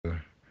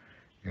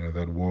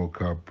that World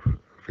Cup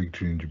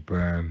victory in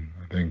Japan.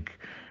 I think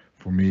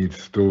for me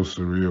it's still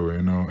surreal.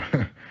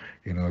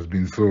 It's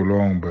been so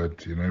long,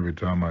 but every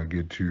time I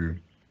get to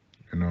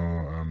you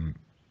know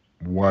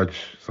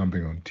watch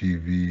something on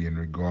TV in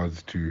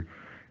regards to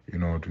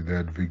to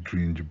that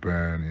victory in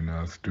Japan,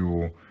 I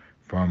still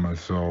find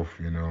myself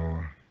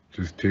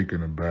just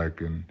taken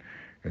aback and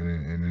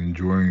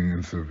enjoying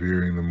and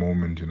savoring the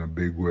moment in a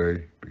big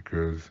way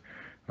because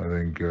I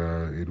think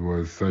it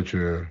was such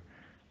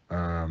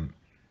um,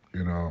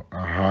 a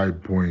high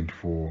point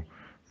for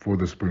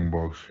the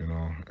Springboks,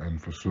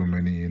 and for so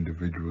many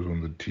individuals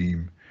on the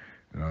team.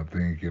 And I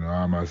think,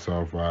 I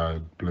myself, I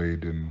had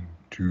played in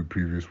two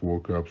previous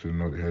World Cups and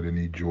not had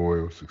any joy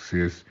or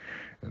success.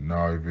 And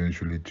now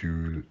eventually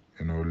to,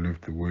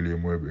 lift the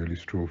William Webb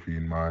Ellis Trophy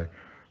in my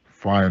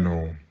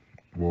final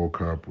World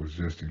Cup was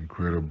just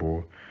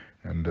incredible.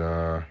 And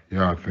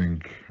yeah, I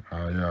think,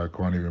 yeah, I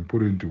can't even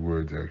put it into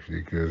words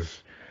actually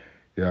because,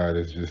 yeah, it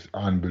is just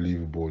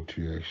unbelievable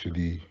to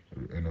actually,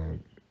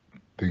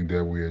 think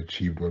that we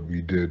achieved what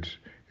we did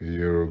a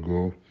year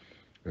ago.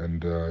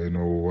 And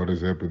what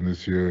has happened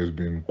this year has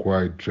been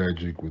quite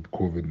tragic with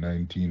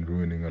COVID-19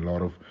 ruining a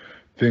lot of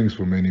things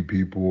for many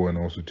people and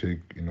also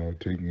taking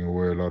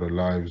away a lot of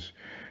lives.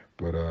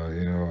 But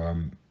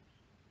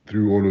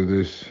through all of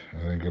this,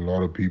 I think a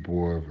lot of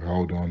people have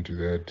held on to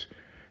that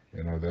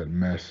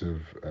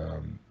massive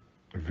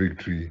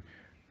victory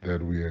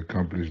that we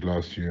accomplished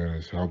last year, and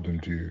it's helped them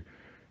to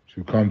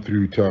come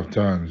through tough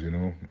times.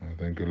 I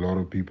think a lot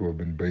of people have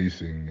been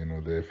basing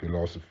their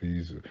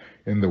philosophies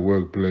in the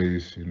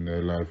workplace, in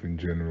their life in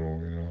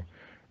general,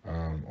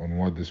 on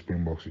what the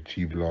Springboks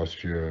achieved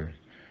last year.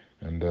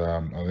 And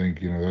I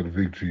think that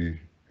victory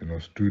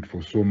stood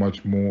for so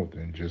much more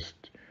than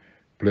just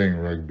playing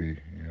rugby.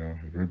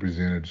 It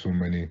represented so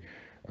many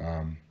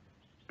um,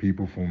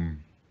 people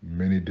from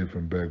many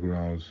different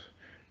backgrounds,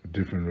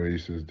 different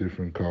races,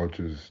 different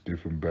cultures,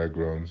 different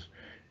backgrounds.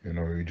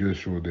 You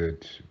just show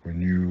that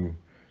when you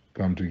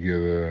come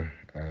together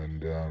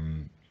and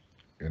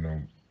you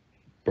know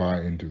buy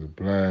into the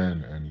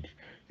plan and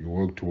you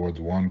work towards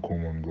one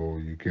common goal,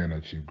 you can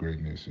achieve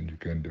greatness and you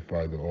can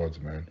defy the odds,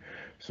 man.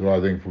 So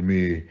I think for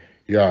me,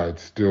 yeah,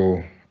 it's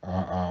still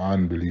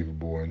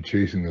unbelievable. And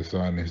chasing the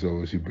sun is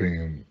obviously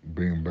bringing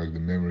back the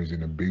memories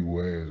in a big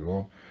way as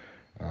well.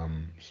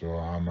 So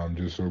I'm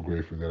just so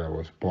grateful that I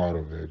was part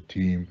of that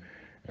team,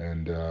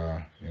 and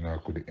I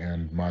could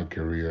end my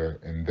career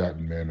in that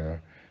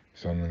manner.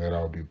 Something that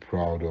I'll be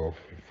proud of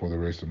for the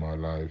rest of my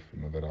life.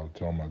 That I'll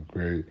tell my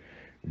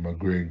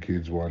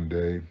grandkids one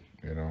day.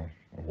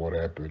 Of what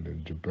happened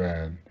in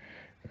Japan,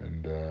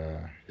 and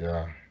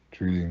yeah,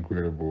 truly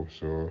incredible.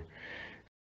 So